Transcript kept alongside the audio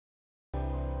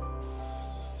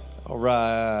All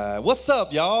right. What's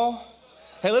up, y'all?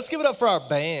 Hey, let's give it up for our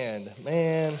band.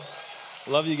 Man,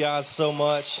 love you guys so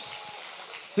much.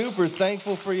 Super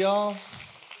thankful for y'all.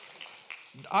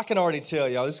 I can already tell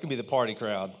y'all, this is going to be the party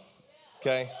crowd,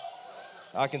 okay?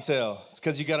 I can tell. It's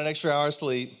because you got an extra hour of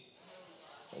sleep.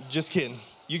 Just kidding.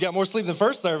 You got more sleep than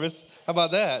first service. How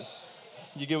about that?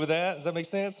 You good with that? Does that make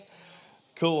sense?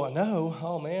 Cool, I know.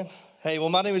 Oh, man. Hey, well,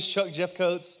 my name is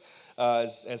Jeffcoats.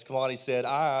 As Kamani said,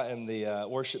 I am the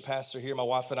worship pastor here. My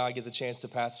wife and I get the chance to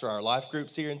pastor our life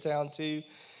groups here in town, too.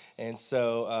 And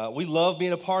so we love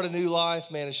being a part of New Life.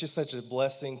 Man, it's just such a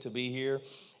blessing to be here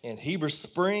in Heber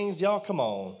Springs. Y'all, come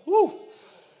on. Woo!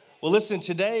 Well, listen,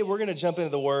 today we're going to jump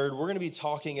into the Word. We're going to be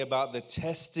talking about the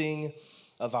testing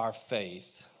of our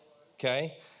faith,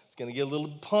 okay? It's going to get a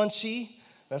little punchy.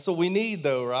 That's what we need,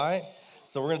 though, right?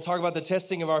 So we're going to talk about the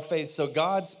testing of our faith. So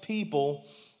God's people,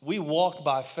 we walk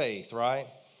by faith, right?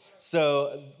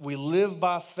 So we live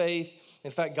by faith.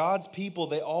 In fact, God's people,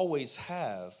 they always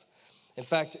have. In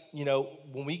fact, you know,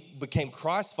 when we became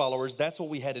Christ followers, that's what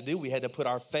we had to do. We had to put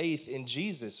our faith in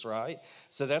Jesus, right?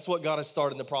 So that's what got us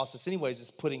started in the process anyways,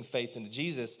 is putting faith into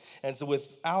Jesus. And so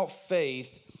without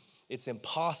faith, it's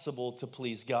impossible to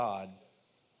please God.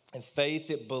 And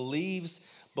faith, it believes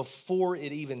before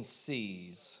it even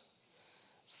sees.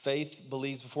 Faith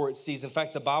believes before it sees. In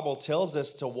fact, the Bible tells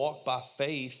us to walk by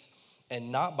faith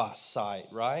and not by sight,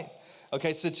 right?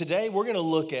 Okay, so today we're going to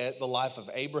look at the life of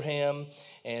Abraham.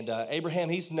 And Abraham,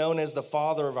 he's known as the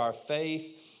father of our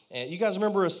faith. And you guys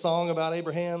remember a song about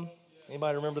Abraham?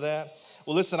 Anybody remember that?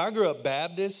 Well, listen, I grew up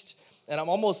Baptist, and I'm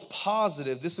almost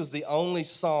positive this is the only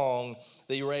song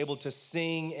that you were able to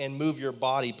sing and move your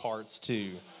body parts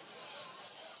to.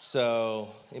 So,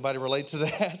 anybody relate to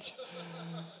that?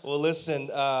 Well, listen,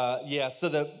 so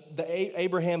the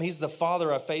Abraham, he's the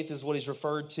father of faith is what he's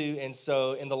referred to. And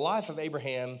so in the life of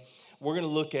Abraham, we're going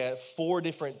to look at 4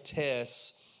 different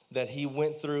tests that he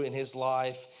went through in his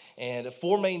life, and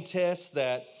 4 main tests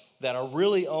that are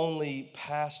really only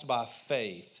passed by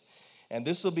faith. And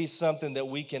this will be something that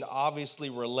we can obviously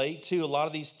relate to. A lot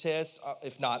of these tests,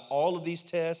 if not all of these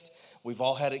tests, we've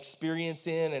all had experience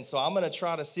in. And so I'm going to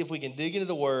try to see if we can dig into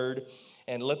the Word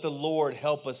and let the Lord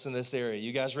help us in this area.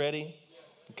 You guys ready?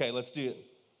 Okay, let's do it.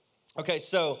 Okay,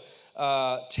 so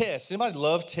tests. Anybody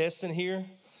love tests in here?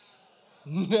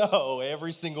 No,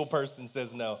 every single person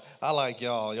says no. I like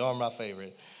y'all. Y'all are my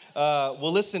favorite.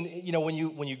 Well, listen, you know, when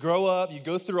you grow up, you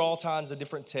go through all kinds of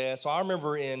different tests. So I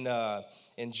remember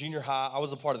in junior high, I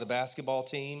was a part of the basketball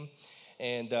team.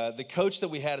 And the coach that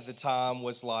we had at the time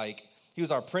was like, he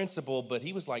was our principal, but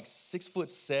he was like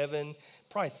 6'7",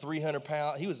 probably 300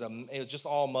 pounds. It was just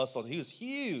all muscle. He was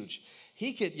huge.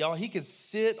 He could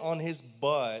sit on his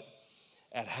butt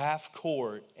at half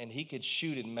court and he could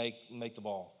shoot and make the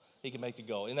ball. He could make the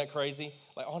goal. Isn't that crazy?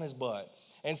 Like on his butt.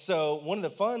 And so one of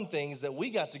the fun things that we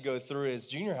got to go through as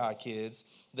junior high kids,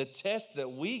 the test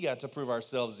that we got to prove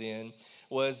ourselves in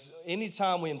was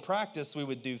anytime we in practice, we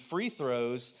would do free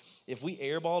throws. If we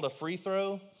airballed a free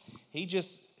throw,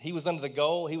 he was under the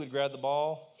goal, he would grab the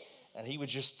ball, and he would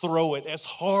just throw it as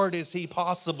hard as he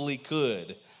possibly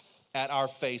could at our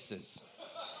faces.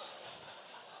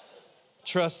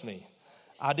 Trust me,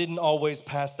 I didn't always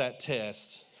pass that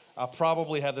test. I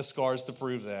probably have the scars to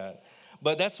prove that.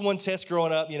 But that's one test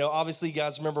growing up. You know, obviously you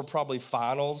guys remember probably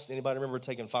finals. Anybody remember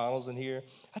taking finals in here?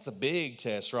 That's a big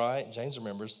test, right? James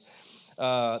remembers.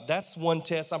 That's one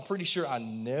test I'm pretty sure I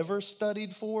never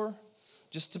studied for,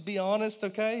 just to be honest,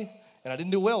 okay? And I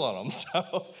didn't do well on them,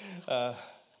 so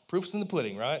proof's in the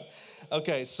pudding, right?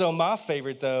 Okay, so my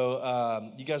favorite,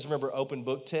 though, you guys remember open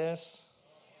book tests?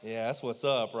 Yeah, that's what's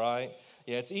up, right?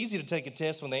 Yeah, it's easy to take a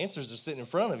test when the answers are sitting in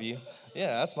front of you.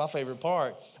 Yeah, that's my favorite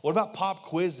part. What about pop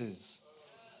quizzes?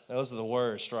 Those are the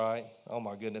worst, right? Oh,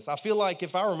 my goodness. I feel like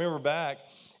if I remember back,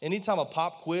 anytime a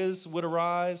pop quiz would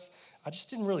arise, I just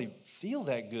didn't really feel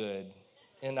that good.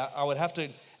 And I would have to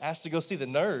ask to go see the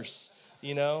nurse,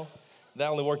 you know? That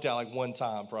only worked out like one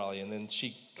time probably, and then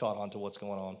she caught on to what's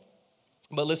going on.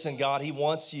 But listen, God, he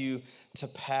wants you to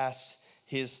pass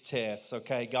his tests,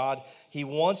 okay? God, he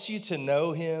wants you to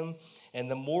know him,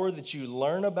 and the more that you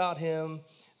learn about him,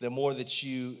 the more that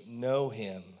you know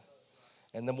him.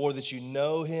 And the more that you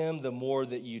know him, the more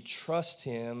that you trust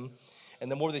him. And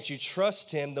the more that you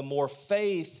trust him, the more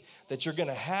faith that you're going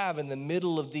to have in the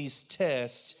middle of these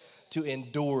tests to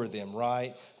endure them,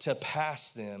 right? To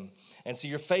pass them. And so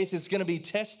your faith is going to be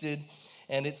tested,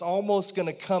 and it's almost going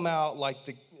to come out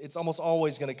it's almost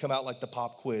always going to come out like the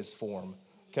pop quiz form,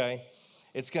 okay?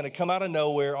 It's going to come out of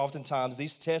nowhere. Oftentimes,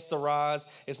 these tests arise.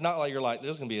 It's not like you're like,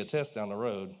 there's going to be a test down the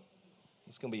road.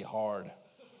 It's going to be hard.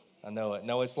 I know it.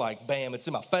 No, it's like, bam, it's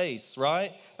in my face,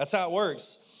 right? That's how it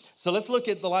works. So let's look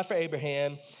at the life of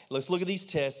Abraham. Let's look at these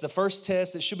tests. The first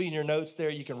test, that should be in your notes there.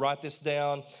 You can write this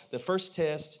down. The first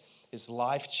test is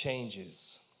life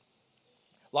changes.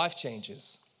 Life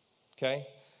changes, okay?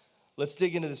 Let's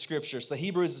dig into the scripture. So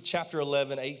Hebrews chapter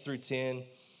 11, 8 through 10.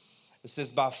 It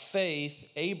says, by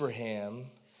faith, Abraham,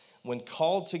 when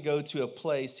called to go to a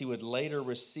place he would later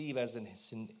receive as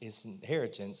his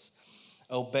inheritance,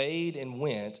 obeyed and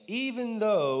went, even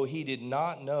though he did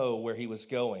not know where he was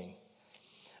going.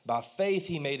 By faith,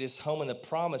 he made his home in the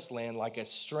promised land like a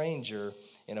stranger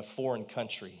in a foreign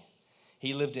country.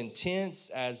 He lived in tents,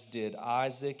 as did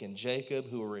Isaac and Jacob,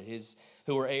 who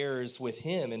were heirs with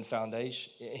him in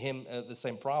the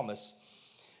same promise.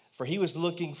 For he was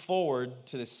looking forward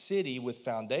to the city with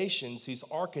foundations, whose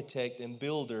architect and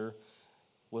builder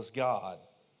was God.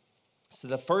 So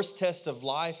the first test of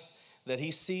life that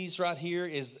he sees right here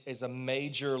is a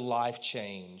major life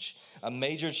change, a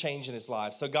major change in his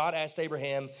life. So God asked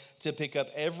Abraham to pick up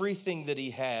everything that he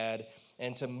had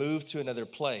and to move to another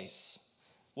place.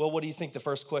 Well, what do you think the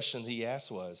first question he asked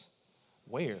was?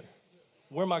 Where?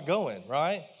 Where am I going,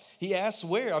 right? He asked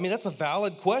where. I mean, that's a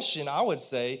valid question, I would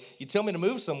say. You tell me to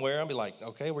move somewhere, I'd be like,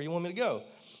 okay, where you want me to go?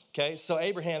 Okay, so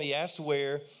Abraham, he asked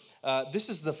where. This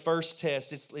is the first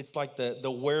test. It's like the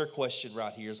where question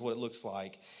right here is what it looks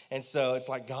like. And so it's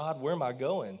like, God, where am I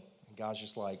going? And God's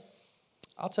just like,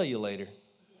 I'll tell you later.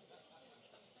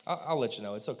 I'll let you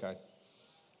know. It's okay.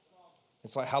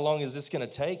 It's like, how long is this going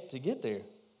to take to get there?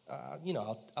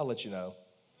 I'll let you know.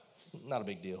 It's not a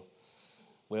big deal.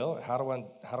 Well, how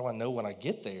do I know when I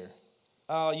get there?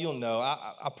 Oh, you'll know.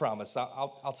 I promise.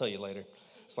 I'll tell you later.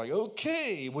 It's like,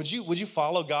 okay, would you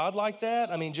follow God like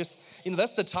that? I mean, just,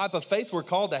 that's the type of faith we're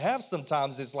called to have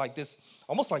sometimes, is like this,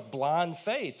 almost like blind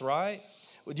faith, right?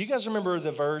 Do you guys remember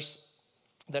the verse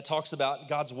that talks about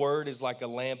God's word is like a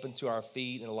lamp unto our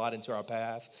feet and a light unto our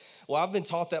path? Well, I've been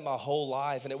taught that my whole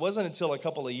life, and it wasn't until a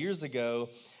couple of years ago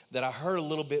that I heard a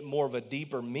little bit more of a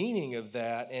deeper meaning of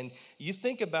that. And you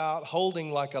think about holding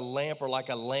like a lamp or like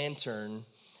a lantern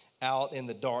out in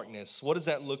the darkness. What does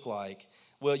that look like?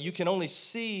 Well, you can only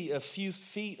see a few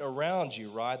feet around you,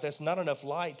 right? That's not enough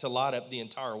light to light up the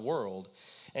entire world.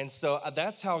 And so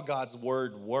that's how God's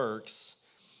word works,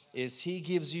 is he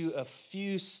gives you a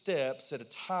few steps at a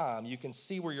time. You can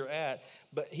see where you're at,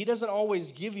 but he doesn't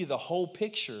always give you the whole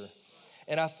picture.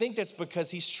 And I think that's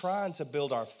because he's trying to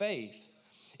build our faith.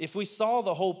 If we saw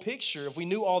the whole picture, if we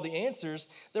knew all the answers,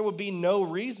 there would be no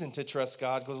reason to trust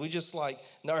God, because we just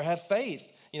never have faith,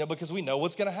 because we know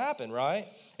what's going to happen, right?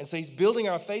 And so he's building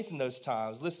our faith in those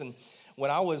times. Listen, when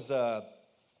I was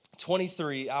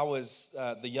 23, I was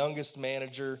the youngest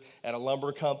manager at a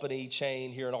lumber company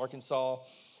chain here in Arkansas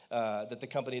that the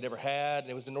company had ever had.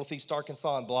 And it was in Northeast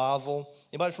Arkansas in Blytheville.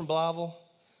 Anybody from Blytheville?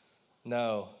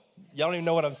 No. Y'all don't even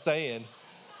know what I'm saying.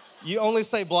 You only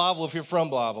say Blytheville if you're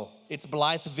from Blytheville. It's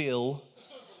Blytheville.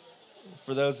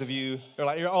 For those of you who are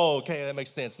like, oh, okay, that makes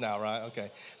sense now, right?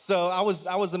 Okay. So I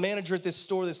was a manager at this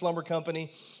store, this lumber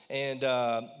company, and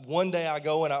one day I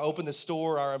go and I open the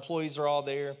store. Our employees are all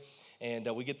there, and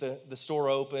we get the store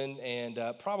open, and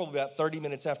probably about 30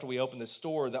 minutes after we open the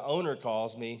store, the owner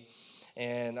calls me,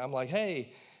 and I'm like,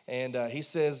 hey, and he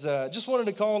says, just wanted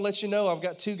to call and let you know I've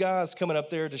got 2 guys coming up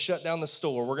there to shut down the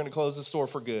store. We're going to close the store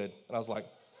for good. And I was like,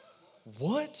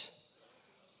 what?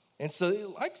 And so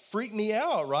it freaked me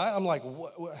out, right? I'm like,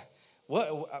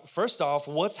 what? First off,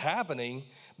 what's happening?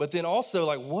 But then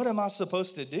also, what am I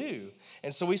supposed to do?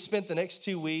 And so we spent the next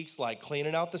 2 weeks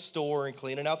cleaning out the store and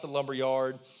cleaning out the lumber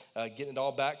yard, getting it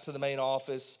all back to the main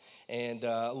office. And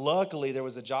luckily, there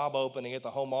was a job opening at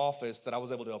the home office that I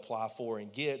was able to apply for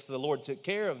and get. So the Lord took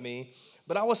care of me.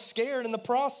 But I was scared in the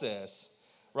process,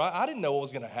 right? I didn't know what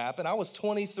was going to happen. I was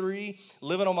 23,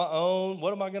 living on my own.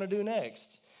 What am I going to do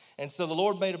next? And so the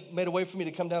Lord made a way for me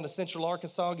to come down to Central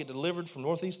Arkansas, get delivered from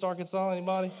Northeast Arkansas.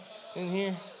 Anybody in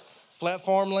here? Flat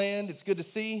farmland. It's good to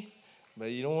see, but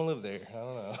you don't want to live there. I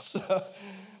don't know. So,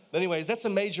 but anyways, that's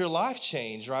a major life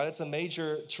change, right? That's a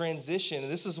major transition.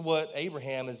 And this is what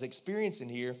Abraham is experiencing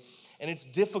here. And it's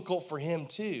difficult for him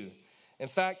too. In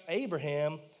fact,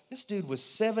 Abraham, this dude was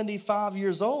 75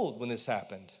 years old when this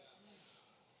happened.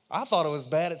 I thought it was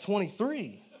bad at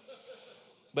 23.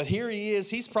 But here he is.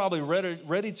 He's probably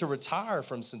ready to retire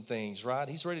from some things, right?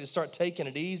 He's ready to start taking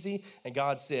it easy. And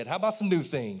God said, how about some new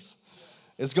things?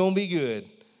 It's going to be good.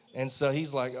 And so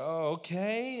he's like, oh,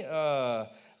 okay. I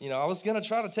was going to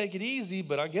try to take it easy,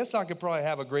 but I guess I could probably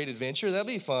have a great adventure. That'd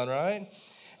be fun, right?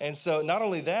 And so not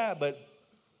only that, but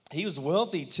he was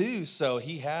wealthy too, so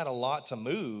he had a lot to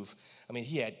move. I mean,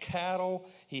 he had cattle,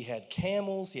 he had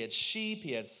camels, he had sheep,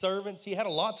 he had servants. He had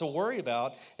a lot to worry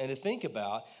about and to think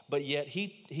about, but yet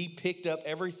he picked up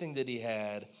everything that he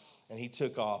had and he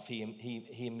took off. He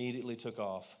immediately took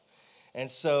off. And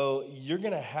so you're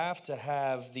going to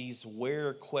have these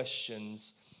where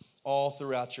questions all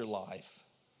throughout your life.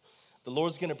 The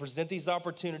Lord's going to present these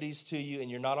opportunities to you,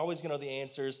 and you're not always going to know the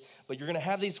answers, but you're going to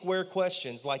have these where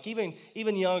questions, like even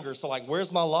younger. So like,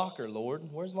 where's my locker, Lord?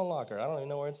 Where's my locker? I don't even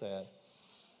know where it's at.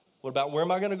 What about where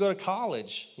am I going to go to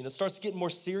college? You know, it starts getting more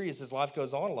serious as life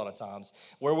goes on a lot of times.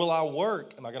 Where will I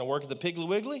work? Am I going to work at the Piggly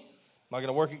Wiggly? Am I going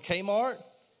to work at Kmart?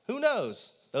 Who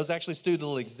knows? Those actually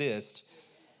still exist.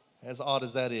 As odd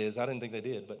as that is, I didn't think they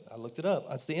did, but I looked it up.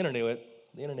 That's the internet.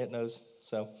 The internet knows.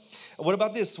 So what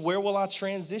about this? Where will I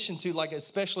transition to, like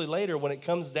especially later when it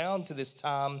comes down to this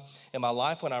time in my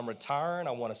life when I'm retiring,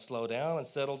 I want to slow down and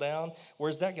settle down.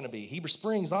 Where's that going to be? Heber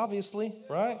Springs, obviously,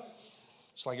 right?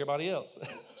 Just like everybody else.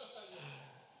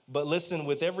 But listen,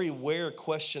 with every where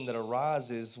question that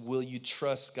arises, will you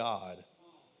trust God?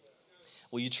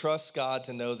 Will you trust God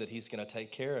to know that he's going to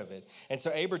take care of it? And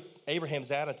so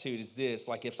Abraham's attitude is this,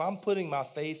 like if I'm putting my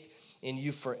faith in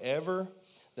you forever,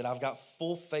 then I've got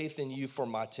full faith in you for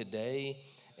my today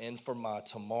and for my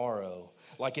tomorrow.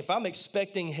 Like if I'm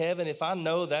expecting heaven, if I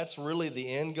know that's really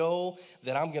the end goal,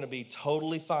 then I'm going to be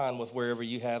totally fine with wherever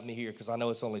you have me here because I know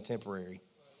it's only temporary,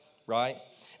 right?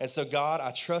 And so God,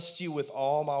 I trust you with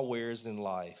all my wheres in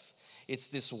life. It's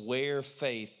this where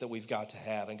faith that we've got to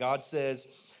have. And God says,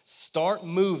 start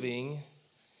moving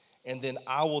and then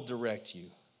I will direct you.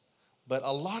 But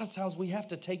a lot of times we have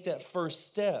to take that first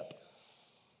step.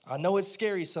 I know it's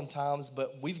scary sometimes,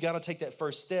 but we've got to take that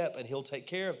first step and he'll take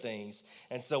care of things.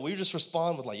 And so we just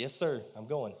respond with like, yes, sir, I'm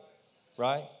going,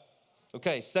 right?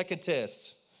 Okay, second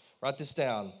test. Write this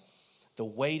down. The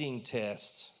waiting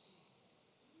test.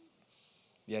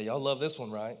 Yeah, y'all love this one,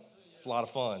 right? It's a lot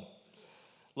of fun.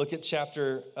 Look at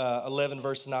chapter 11,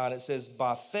 verse 9. It says,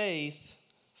 by faith,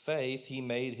 he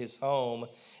made his home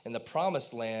in the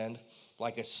promised land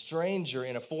like a stranger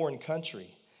in a foreign country.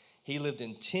 He lived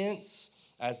in tents,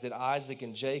 as did Isaac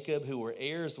and Jacob, who were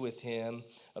heirs with him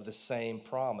of the same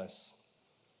promise.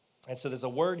 And so there's a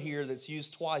word here that's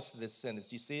used twice in this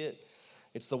sentence. You see it?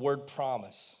 It's the word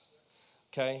promise.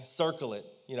 Okay? Circle it.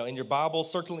 You know, in your Bible,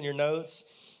 circle it in your notes.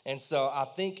 And so I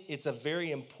think it's a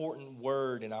very important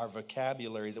word in our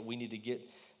vocabulary that we need to get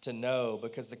to know,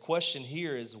 because the question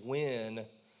here is when.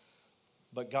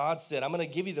 But God said, I'm going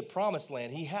to give you the promised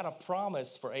land. He had a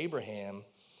promise for Abraham,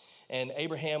 and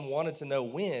Abraham wanted to know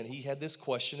when. He had this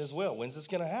question as well. When's this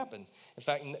going to happen? In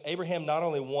fact, Abraham not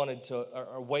only wanted to,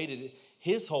 or waited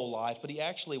his whole life, but he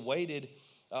actually waited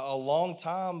a long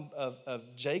time of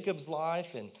Jacob's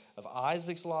life and of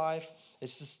Isaac's life.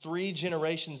 It's just 3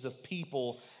 generations of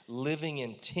people living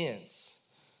in tents,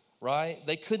 right?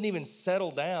 They couldn't even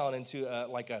settle down into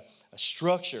a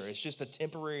structure. It's just a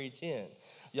temporary tent.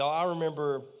 Y'all, I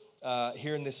remember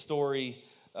hearing this story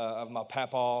of my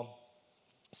papa.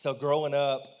 So growing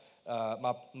up,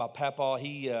 my papa,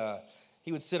 he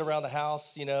would sit around the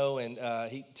house, you know, and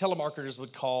telemarketers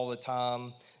would call all the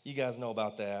time. You guys know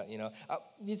about that, you know.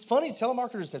 It's funny,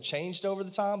 telemarketers have changed over the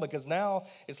time because now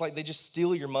it's like they just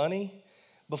steal your money.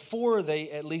 Before, they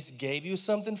at least gave you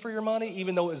something for your money,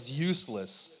 even though it was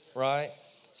useless, right?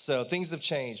 So things have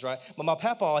changed, right? But my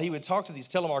papa, he would talk to these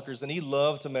telemarketers, and he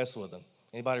loved to mess with them.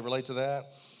 Anybody relate to that?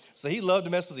 So he loved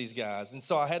to mess with these guys. And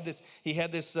so he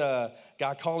had this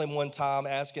guy call him one time,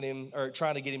 asking him, or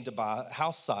trying to get him to buy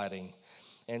house siding.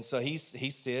 And so he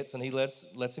sits and he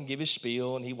lets him give his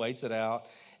spiel, and he waits it out.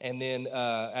 And then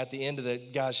at the end of the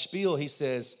guy's spiel, he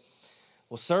says,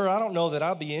 well, sir, I don't know that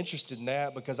I'd be interested in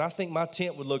that because I think my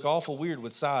tent would look awful weird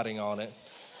with siding on it.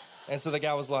 And so the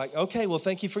guy was like, okay, well,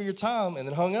 thank you for your time, and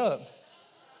then hung up.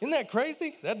 Isn't that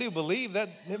crazy? That dude believed that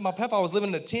my papa was living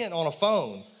in a tent on a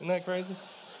phone. Isn't that crazy?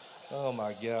 Oh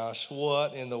my gosh,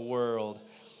 what in the world?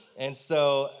 And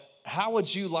so how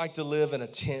would you like to live in a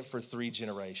tent for 3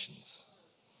 generations?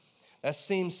 That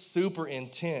seems super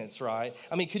intense, right?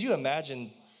 I mean, could you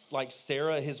imagine like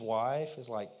Sarah, his wife, is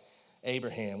like,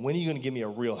 Abraham, when are you going to give me a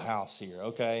real house here,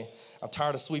 okay? I'm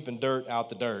tired of sweeping dirt out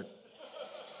the dirt,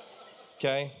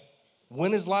 okay?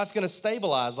 When is life going to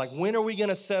stabilize? Like, when are we going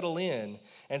to settle in?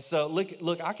 And so,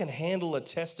 look, I can handle a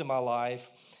test in my life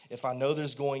if I know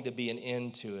there's going to be an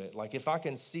end to it. Like, if I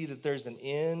can see that there's an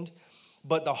end.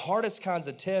 But the hardest kinds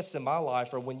of tests in my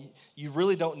life are when you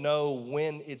really don't know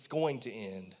when it's going to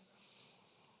end.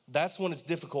 That's when it's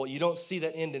difficult. You don't see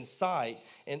that end in sight.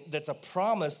 And that's a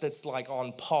promise that's like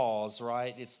on pause,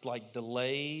 right? It's like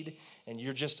delayed and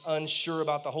you're just unsure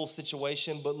about the whole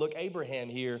situation. But look, Abraham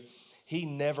here, he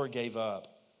never gave up.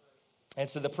 And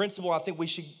so the principle I think we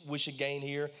should gain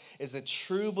here is a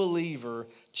true believer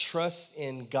trusts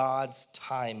in God's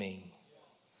timing.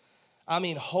 I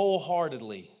mean,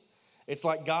 wholeheartedly. It's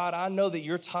like, God, I know that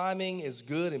your timing is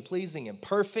good and pleasing and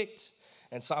perfect.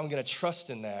 And so I'm going to trust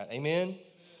in that. Amen?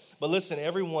 But listen,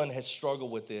 everyone has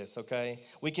struggled with this, okay?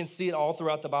 We can see it all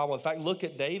throughout the Bible. In fact, look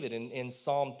at David in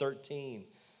Psalm 13,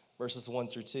 verses 1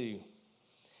 through 2.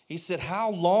 He said,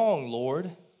 how long,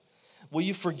 Lord, will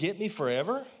you forget me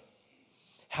forever?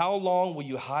 How long will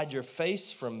you hide your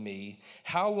face from me?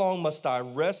 How long must I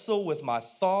wrestle with my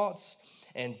thoughts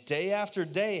and day after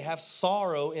day have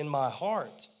sorrow in my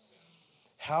heart?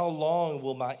 How long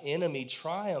will my enemy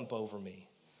triumph over me?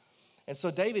 And so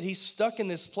David, he's stuck in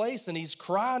this place and he's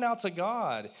crying out to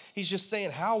God. He's just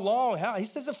saying, how long? He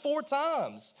says it 4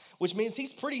 times, which means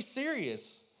he's pretty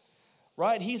serious,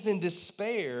 right? He's in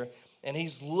despair and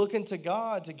he's looking to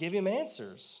God to give him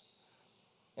answers.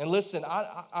 And listen,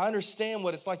 I understand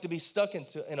what it's like to be stuck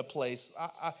in a place.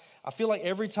 I feel like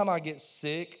every time I get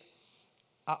sick,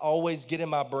 I always get in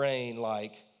my brain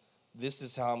like, this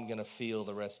is how I'm going to feel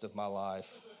the rest of my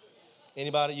life.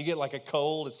 Anybody, you get like a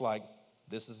cold, it's like,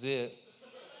 this is it.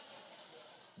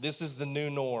 This is the new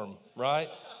norm, right?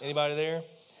 Anybody there?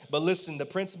 But listen, the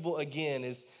principle again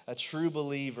is a true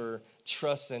believer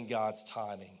trusts in God's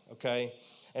timing, okay?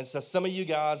 And so some of you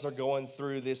guys are going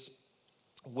through this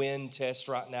when test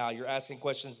right now. You're asking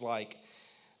questions like,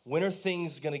 when are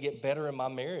things going to get better in my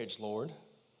marriage, Lord?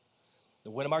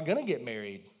 When am I going to get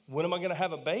married? When am I going to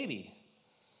have a baby?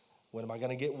 When am I going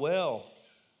to get well?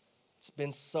 It's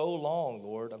been so long,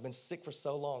 Lord. I've been sick for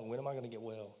so long. When am I going to get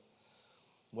well?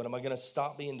 When am I going to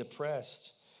stop being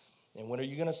depressed? And when are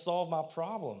you going to solve my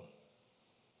problem?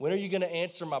 When are you going to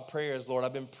answer my prayers, Lord?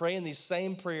 I've been praying these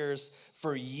same prayers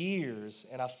for years,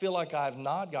 and I feel like I have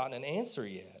not gotten an answer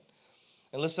yet.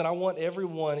 And listen, I want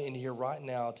everyone in here right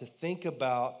now to think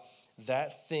about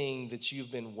that thing that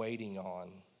you've been waiting on.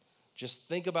 Just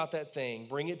think about that thing.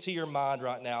 Bring it to your mind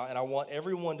right now. And I want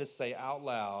everyone to say out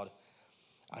loud,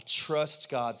 I trust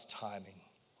God's timing.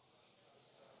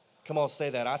 Come on, say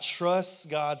that. I trust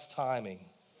God's timing.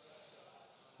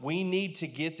 We need to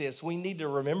get this. We need to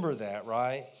remember that,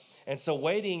 right? And so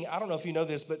waiting, I don't know if you know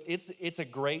this, but it's a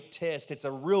great test. It's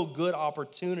a real good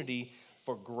opportunity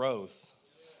for growth.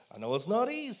 I know it's not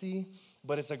easy,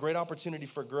 but it's a great opportunity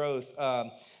for growth.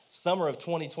 Summer of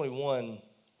 2021,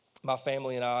 my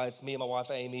family and I, it's me and my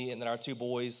wife Amy, and then our 2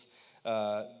 boys,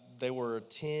 they were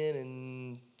 10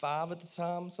 and 5 at the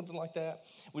time, something like that.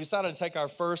 We decided to take our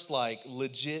first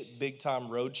legit big time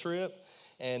road trip.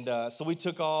 And so we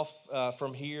took off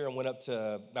from here and went up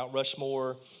to Mount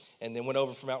Rushmore, and then went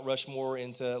over from Mount Rushmore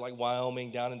into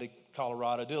Wyoming, down into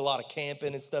Colorado. Did a lot of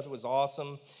camping and stuff. It was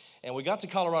awesome. And we got to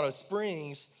Colorado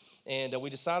Springs, and we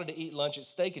decided to eat lunch at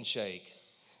Steak and Shake.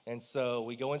 And so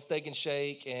we go in Steak and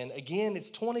Shake, and again,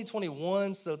 it's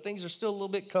 2021, so things are still a little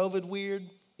bit COVID weird.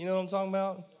 You know what I'm talking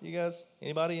about? You guys?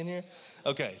 Anybody in here?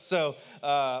 Okay, so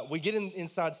we get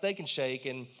inside Steak and Shake,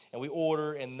 and we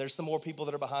order, and there's some more people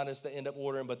that are behind us that end up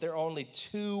ordering, but there are only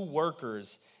 2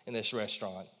 workers in this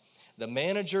restaurant. The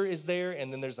manager is there,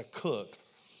 and then there's a cook.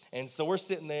 And so we're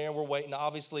sitting there, and we're waiting.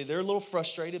 Obviously, they're a little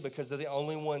frustrated because they're the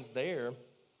only ones there.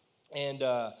 And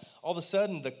all of a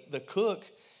sudden, the cook,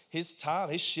 his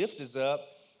shift is up.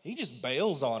 He just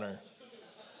bails on her.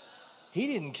 He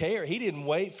didn't care. He didn't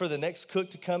wait for the next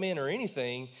cook to come in or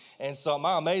anything. And so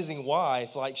my amazing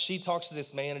wife, she talks to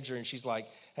this manager, and she's like,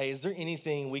 hey, is there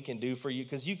anything we can do for you?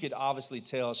 Because you could obviously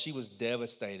tell she was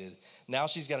devastated. Now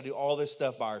she's got to do all this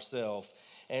stuff by herself.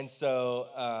 And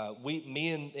so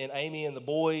me and Amy and the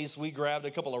boys, we grabbed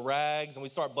a couple of rags and we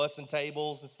started busting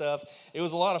tables and stuff. It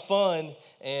was a lot of fun,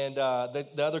 and the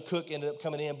other cook ended up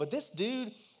coming in. But this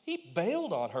dude, he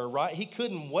bailed on her, right? He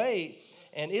couldn't wait.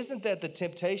 And isn't that the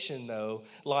temptation, though?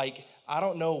 I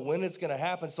don't know when it's going to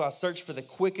happen, so I search for the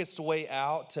quickest way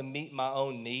out to meet my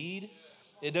own need.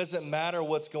 It doesn't matter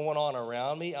what's going on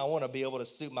around me. I want to be able to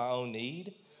suit my own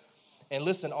need. And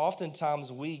listen,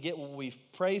 oftentimes we get what we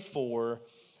pray for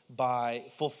by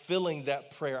fulfilling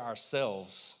that prayer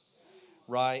ourselves,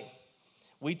 right?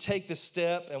 We take the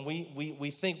step and we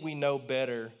think we know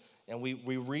better, and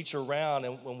we reach around,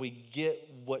 and when we get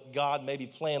what God maybe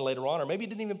planned later on, or maybe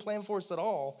didn't even plan for us at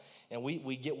all, and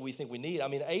we get what we think we need. I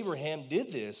mean, Abraham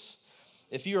did this.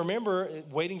 If you remember,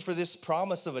 waiting for this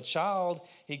promise of a child,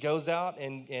 he goes out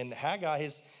and Hagar,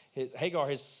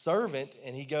 his servant,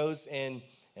 and he goes and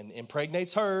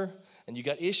impregnates her, And you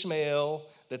got Ishmael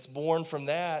that's born from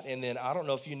that. And then I don't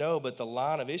know if you know, but the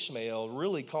line of Ishmael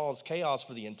really caused chaos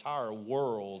for the entire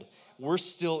world. We're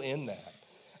still in that,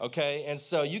 okay? And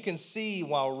so you can see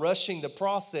while rushing the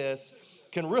process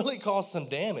can really cause some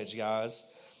damage, guys.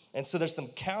 And so there's some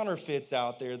counterfeits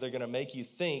out there that are going to make you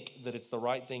think that it's the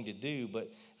right thing to do. But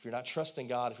if you're not trusting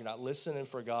God, if you're not listening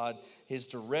for God, his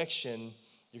direction,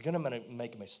 you're going to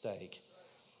make a mistake.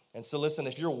 And so listen,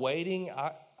 if you're waiting,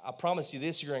 I promise you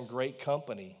this, you're in great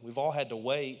company. We've all had to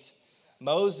wait.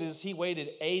 Moses, he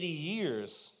waited 80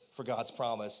 years for God's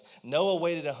promise. Noah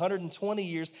waited 120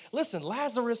 years. Listen,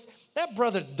 Lazarus, that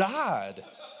brother died.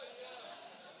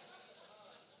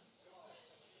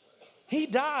 He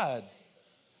died.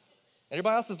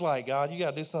 Everybody else is like, God, you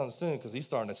got to do something soon because he's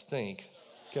starting to stink,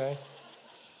 okay?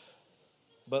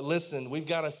 But listen, we've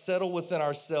got to settle within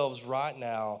ourselves right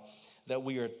now that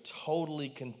we are totally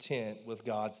content with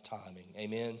God's timing.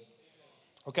 Amen?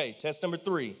 Okay, test number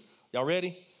 3. Y'all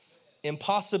ready?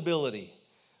 Impossibility.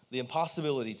 The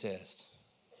impossibility test.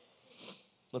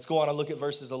 Let's go on and look at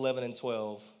verses 11 and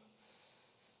 12. It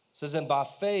says, and by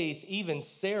faith, even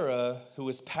Sarah, who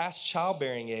was past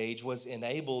childbearing age, was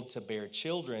enabled to bear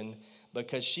children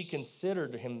because she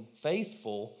considered him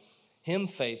faithful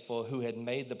who had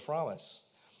made the promise.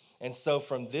 And so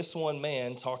from this one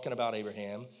man, talking about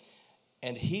Abraham,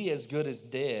 and he as good as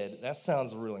dead, that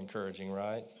sounds real encouraging,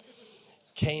 right?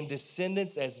 Came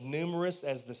descendants as numerous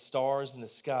as the stars in the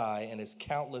sky and as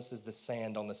countless as the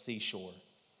sand on the seashore.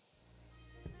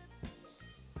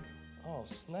 Oh,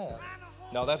 snap.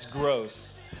 No, that's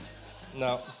gross.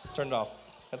 No, turn it off.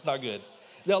 That's not good.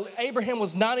 Now, Abraham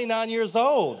was 99 years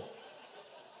old.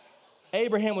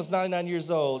 Abraham was 99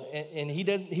 years old, and he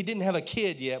didn't have a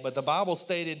kid yet, but the Bible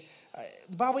stated,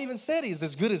 the Bible even said he's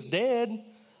as good as dead.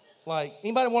 Like,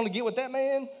 anybody want to get with that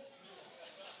man?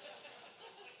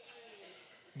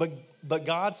 But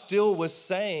God still was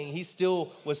saying,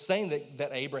 that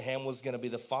Abraham was going to be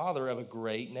the father of a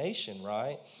great nation,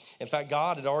 right? In fact,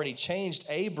 God had already changed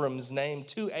Abram's name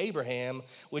to Abraham,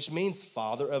 which means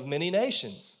father of many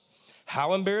nations.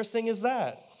 How embarrassing is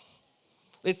that?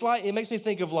 It's like, it makes me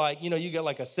think of like, you got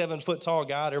like a 7-foot tall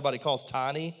guy that everybody calls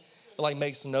tiny. It like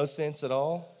makes no sense at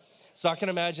all. So I can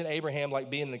imagine Abraham like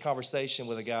being in a conversation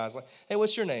with a guy. It's like, hey,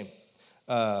 what's your name?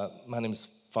 My name is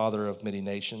father of many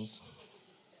nations.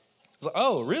 It's like,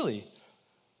 oh, really?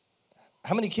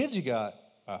 How many kids you got?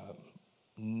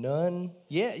 None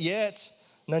yet.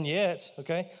 None yet,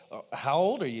 okay. How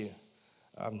old are you?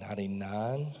 I'm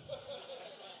 99.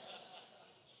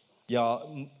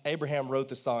 Y'all, Abraham wrote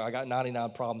this song, I got 99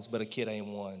 problems, but a kid ain't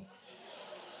one.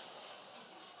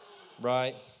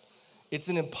 Right? It's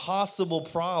an impossible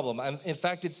problem. In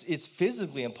fact, it's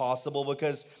physically impossible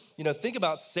because, think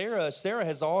about Sarah. Sarah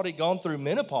has already gone through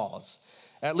menopause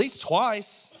at least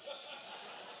twice.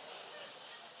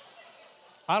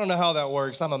 I don't know how that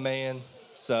works. I'm a man,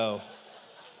 so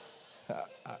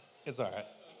it's all right.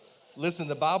 Listen,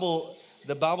 the Bible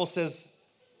says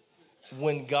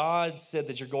when God said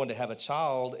that you're going to have a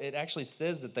child, it actually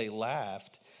says that they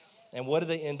laughed. And what did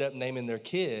they end up naming their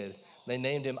kid? They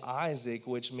named him Isaac,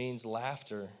 which means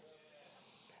laughter.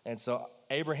 And so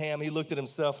Abraham, he looked at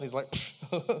himself and he's like,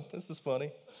 this is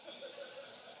funny.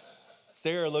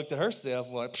 Sarah looked at herself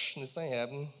and like, this ain't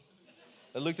happening.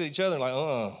 They looked at each other like,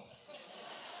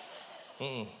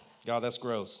 God, that's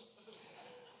gross.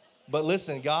 But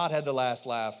listen, God had the last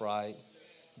laugh, right?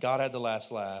 God had the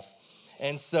last laugh.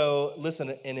 And so, listen,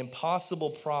 an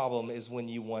impossible problem is when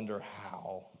you wonder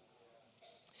how.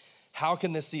 How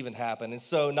can this even happen? And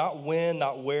so not when,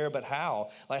 not where, but how.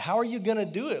 Like, how are you going to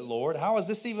do it, Lord? How is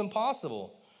this even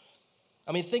possible?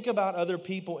 I mean, think about other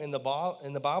people in the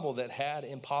Bible that had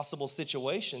impossible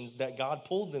situations that God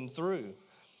pulled them through.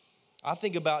 I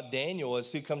think about Daniel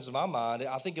as who comes to my mind.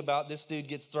 I think about this dude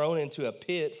gets thrown into a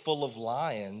pit full of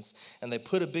lions, and they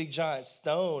put a big giant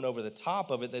stone over the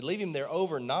top of it. They leave him there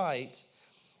overnight,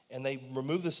 and they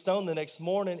remove the stone the next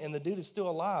morning, and the dude is still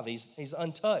alive. He's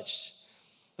untouched.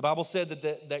 The Bible said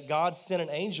that God sent an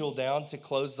angel down to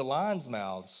close the lions'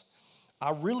 mouths.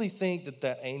 I really think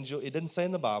that angel, it didn't say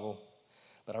in the Bible,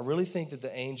 but I really think that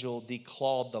the angel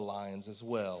declawed the lions as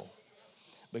well,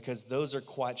 because those are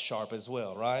quite sharp as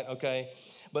well, right? Okay.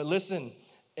 But listen,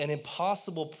 an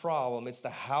impossible problem, it's the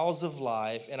hows of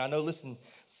life. And I know, listen,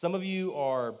 some of you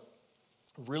are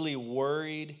really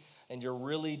worried and you're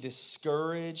really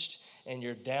discouraged and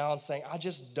you're down saying, I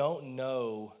just don't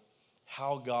know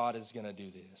how God is going to do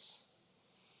this.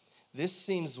 This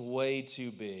seems way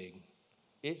too big.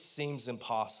 It seems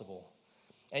impossible.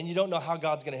 And you don't know how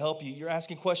God's going to help you. You're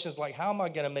asking questions like, how am I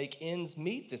going to make ends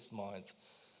meet this month?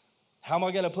 How am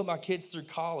I going to put my kids through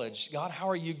college? God, how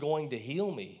are you going to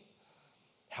heal me?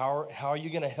 How are you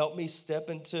going to help me step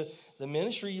into the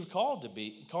ministry you've called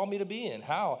me to be in?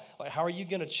 How are you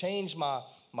going to change my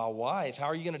wife? How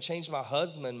are you going to change my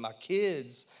husband, my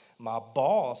kids, my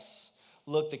boss?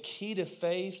 Look, the key to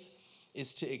faith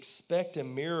is to expect a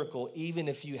miracle even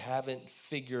if you haven't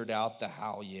figured out the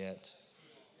how yet.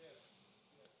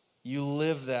 You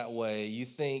live that way. You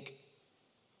think,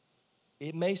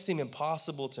 it may seem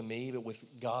impossible to me, but with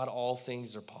God, all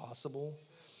things are possible.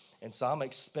 And so I'm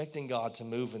expecting God to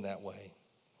move in that way.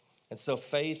 And so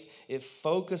faith, it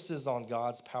focuses on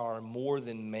God's power more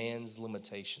than man's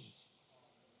limitations.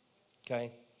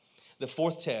 Okay? The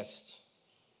fourth test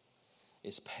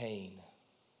is pain.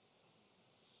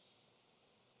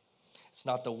 It's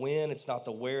not the when, it's not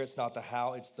the where, it's not the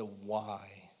how, it's the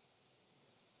why.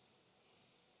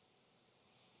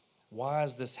 Why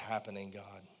is this happening,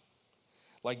 God?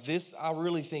 Like this, I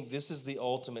really think this is the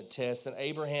ultimate test. And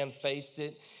Abraham faced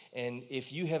it. And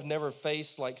if you have never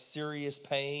faced like serious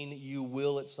pain, you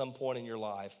will at some point in your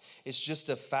life. It's just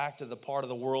a fact of the part of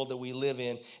the world that we live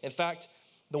in. In fact,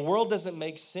 the world doesn't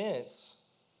make sense,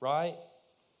 right?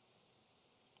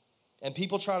 And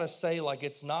people try to say like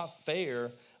it's not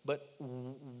fair, but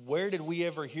where did we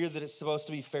ever hear that it's supposed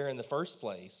to be fair in the first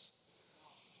place?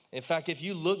 In fact, if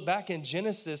you look back in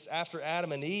Genesis after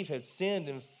Adam and Eve had sinned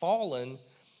and fallen,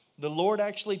 the Lord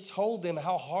actually told them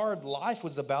how hard life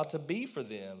was about to be for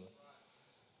them.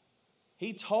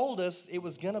 He told us it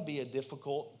was going to be a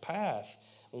difficult path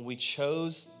when we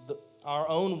chose our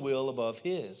own will above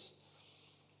His.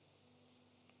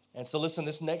 And so listen,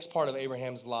 this next part of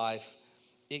Abraham's life,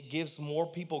 it gives more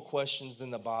people questions in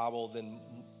the Bible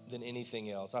than anything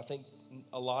else. I think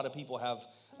a lot of people have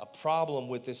a problem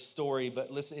with this story, but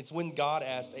listen, it's when God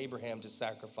asked Abraham to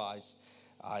sacrifice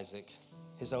Isaac,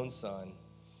 his own son.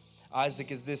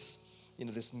 Isaac is this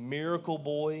miracle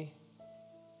boy,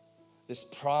 this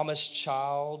promised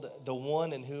child, the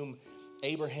one in whom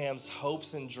Abraham's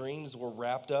hopes and dreams were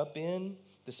wrapped up in,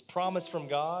 this promise from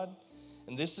God.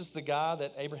 And this is the guy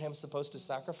that Abraham's supposed to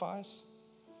sacrifice.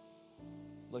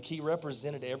 Look, he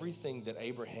represented everything that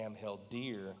Abraham held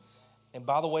dear. And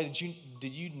by the way,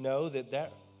 did you know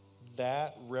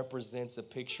that represents a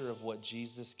picture of what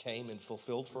Jesus came and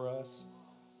fulfilled for us?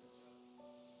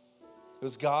 It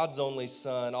was God's only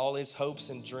son, all his hopes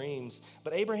and dreams.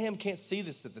 But Abraham can't see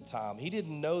this at the time. He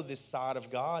didn't know this side of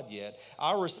God yet.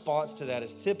 Our response to that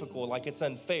is typical, like it's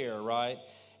unfair, right?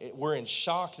 We're in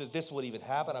shock that this would even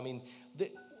happen. I mean,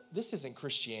 this isn't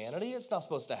Christianity. It's not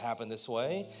supposed to happen this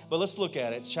way. But let's look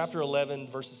at it. Chapter 11,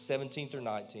 verses 17 through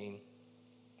 19.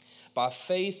 By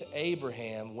faith,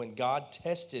 Abraham, when God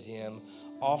tested him,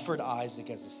 offered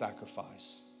Isaac as a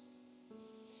sacrifice.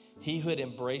 He who had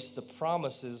embraced the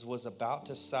promises was about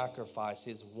to sacrifice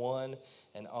his one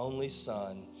and only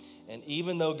son. And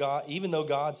even though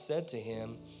God said to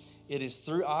him, "It is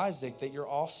through Isaac that your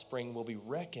offspring will be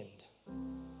reckoned."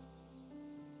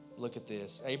 Look at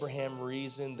this. Abraham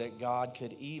reasoned that God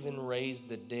could even raise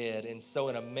the dead. And so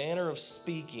in a manner of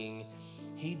speaking,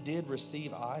 he did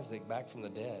receive Isaac back from the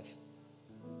dead.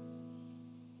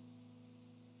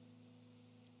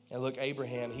 And look,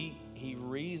 Abraham, he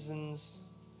reasons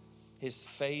his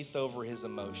faith over his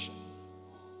emotion.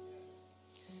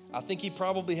 I think he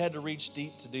probably had to reach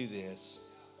deep to do this.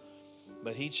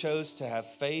 But he chose to have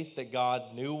faith that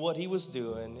God knew what he was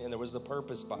doing and there was a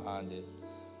purpose behind it.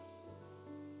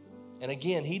 And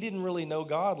again, he didn't really know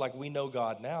God like we know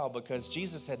God now because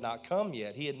Jesus had not come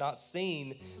yet. He had not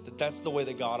seen that that's the way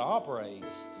that God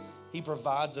operates. He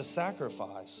provides a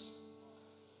sacrifice.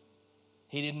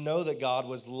 He didn't know that God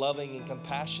was loving and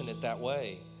compassionate that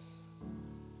way.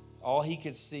 All he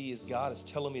could see is God is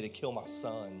telling me to kill my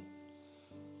son.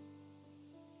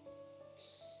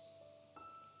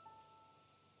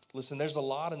 Listen, there's a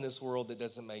lot in this world that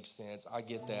doesn't make sense. I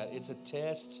get that. It's a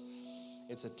test.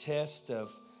 It's a test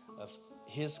of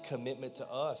his commitment to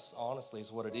us, honestly,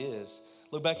 is what it is.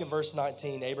 Look back at verse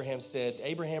 19. Abraham said,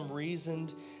 Abraham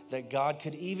reasoned that God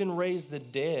could even raise the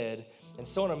dead. And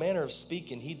so in a manner of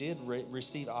speaking, he did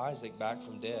receive Isaac back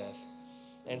from death.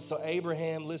 And so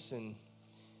Abraham, listen,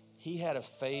 he had a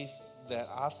faith that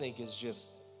I think is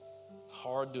just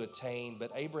hard to attain.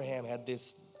 But Abraham had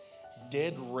this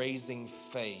dead-raising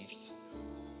faith,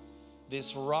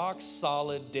 this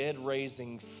rock-solid,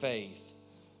 dead-raising faith.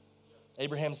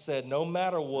 Abraham said, no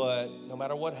matter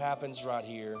what happens right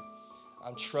here,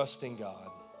 I'm trusting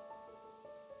God.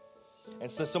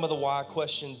 And so some of the why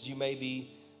questions you may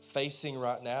be facing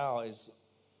right now is,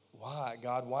 why,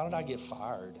 God, why did I get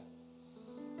fired?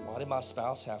 Why did my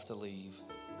spouse have to leave?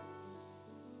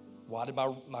 Why did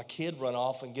my kid run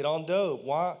off and get on dope?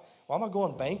 Why am I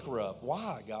going bankrupt?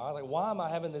 Why, God? Like, why did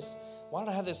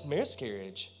I have this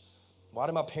miscarriage? Why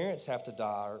did my parents have to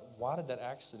die? Or why did that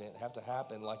accident have to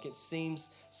happen? Like, it seems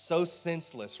so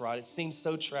senseless, right? It seems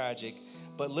so tragic.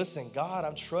 But listen, God,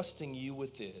 I'm trusting you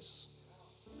with this.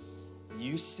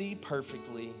 You see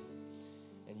perfectly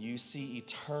and you see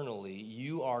eternally.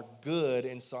 You are good,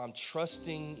 and so I'm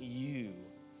trusting you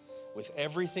with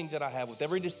everything that I have, with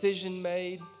every decision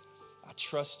made. I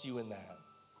trust you in that.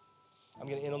 I'm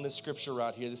going to end on this scripture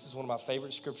right here. This is one of my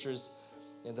favorite scriptures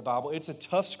in the Bible. It's a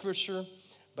tough scripture,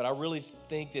 but I really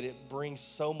think that it brings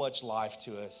so much life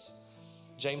to us.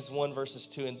 James 1, verses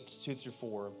 2 through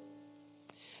 4.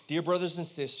 Dear brothers and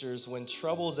sisters, when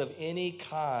troubles of any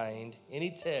kind,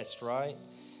 any test, right,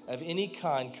 of any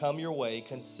kind come your way,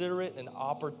 consider it an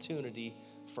opportunity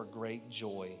for great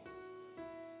joy.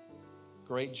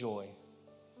 Great joy.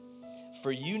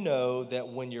 For you know that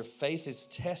when your faith is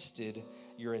tested,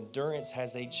 your endurance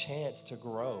has a chance to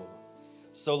grow.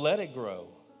 So let it grow.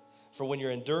 For when your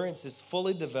endurance is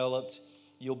fully developed,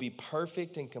 you'll be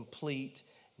perfect and complete,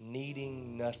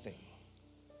 needing nothing.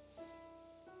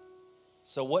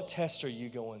 So what test are you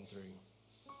going through?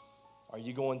 Are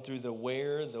you going through the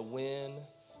where, the when,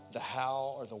 the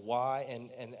how, or the why?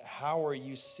 And how are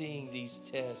you seeing these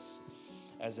tests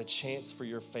as a chance for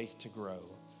your faith to grow?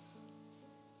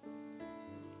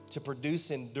 To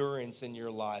produce endurance in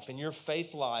your life, in your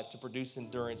faith life, to produce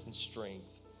endurance and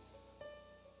strength.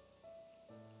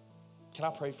 Can I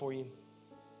pray for you?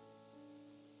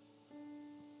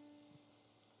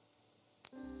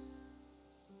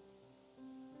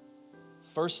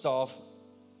 First off,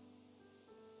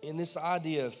 in this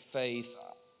idea of faith,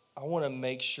 I want to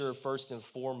make sure first and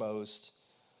foremost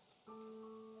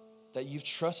that you've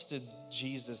trusted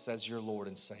Jesus as your Lord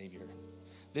and Savior.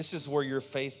 This is where your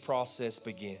faith process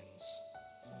begins.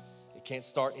 It can't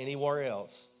start anywhere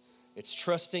else. It's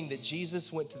trusting that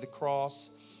Jesus went to the cross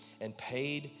and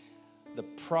paid the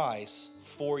price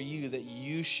for you that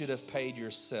you should have paid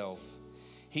yourself.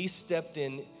 He stepped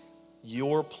in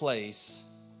your place.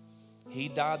 He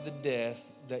died the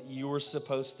death that you were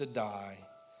supposed to die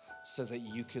so that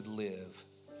you could live.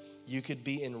 You could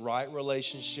be in right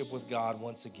relationship with God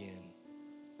once again.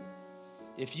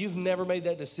 If you've never made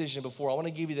that decision before, I want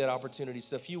to give you that opportunity.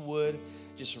 So if you would,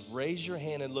 just raise your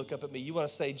hand and look up at me. You want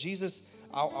to say, Jesus,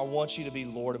 I want you to be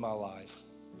Lord of my life.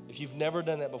 If you've never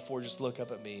done that before, just look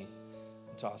up at me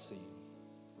until I see you.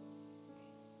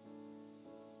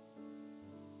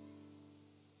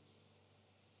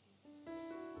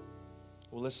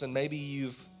 Well, listen, maybe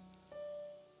you've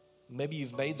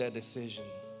made that decision.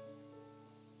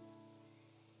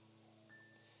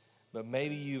 But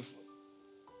maybe you've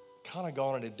kind of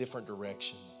gone in a different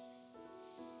direction.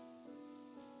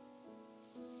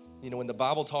 You know, when the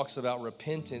Bible talks about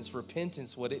repentance,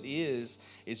 what it is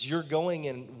you're going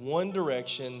in one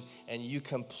direction and you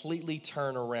completely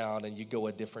turn around and you go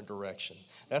a different direction.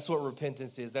 That's what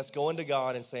repentance is. That's going to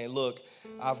God and saying, look,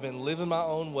 I've been living my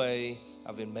own way.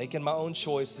 I've been making my own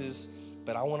choices,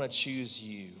 but I want to choose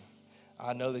you.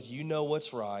 I know that you know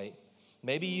what's right.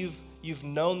 Maybe you've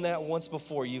known that once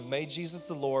before. You've made Jesus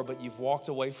the Lord, but you've walked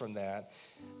away from that.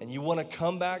 And you want to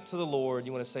come back to the Lord.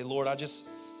 You want to say, Lord, I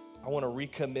want to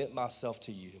recommit myself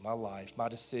to you, my life, my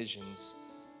decisions.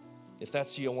 If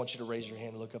that's you, I want you to raise your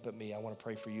hand and look up at me. I want to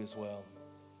pray for you as well.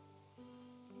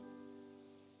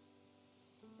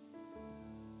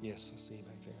 Yes, I see you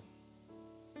back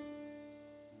there.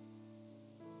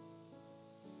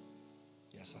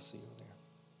 Yes, I see you there.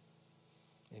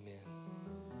 Amen.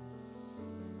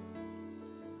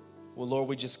 Well, Lord,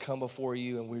 we just come before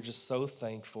you and we're just so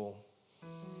thankful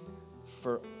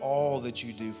for all that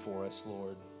you do for us,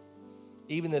 Lord.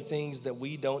 Even the things that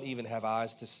we don't even have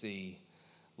eyes to see,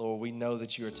 Lord, we know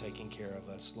that you are taking care of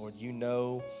us. Lord, you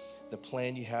know the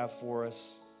plan you have for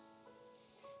us.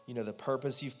 You know the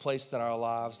purpose you've placed in our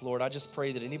lives. Lord, I just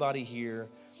pray that anybody here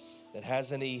that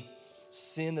has any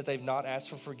sin that they've not asked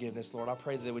for forgiveness, Lord, I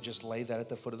pray that they would just lay that at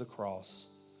the foot of the cross.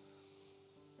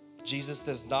 Jesus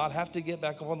does not have to get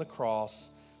back up on the cross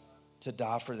to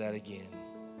die for that again.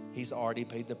 He's already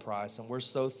paid the price, and we're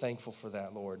so thankful for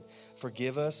that, Lord.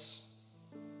 Forgive us.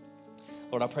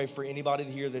 Lord, I pray for anybody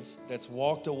here that's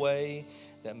walked away,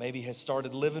 that maybe has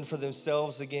started living for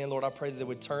themselves again. Lord, I pray that they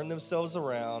would turn themselves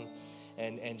around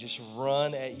and just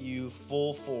run at you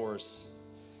full force,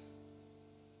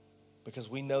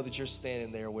 because we know that you're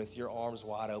standing there with your arms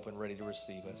wide open, ready to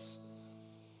receive us.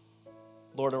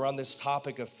 Lord, around this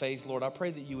topic of faith, Lord, I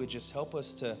pray that you would just help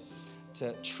us to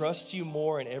to trust you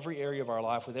more in every area of our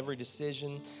life with every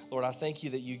decision. Lord, I thank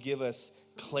you that you give us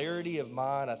clarity of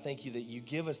mind. I thank you that you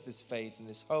give us this faith and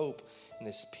this hope and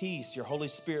this peace your Holy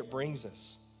Spirit brings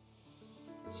us.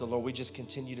 So, Lord, we just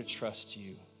continue to trust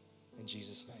you. In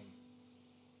Jesus'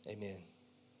 name, amen.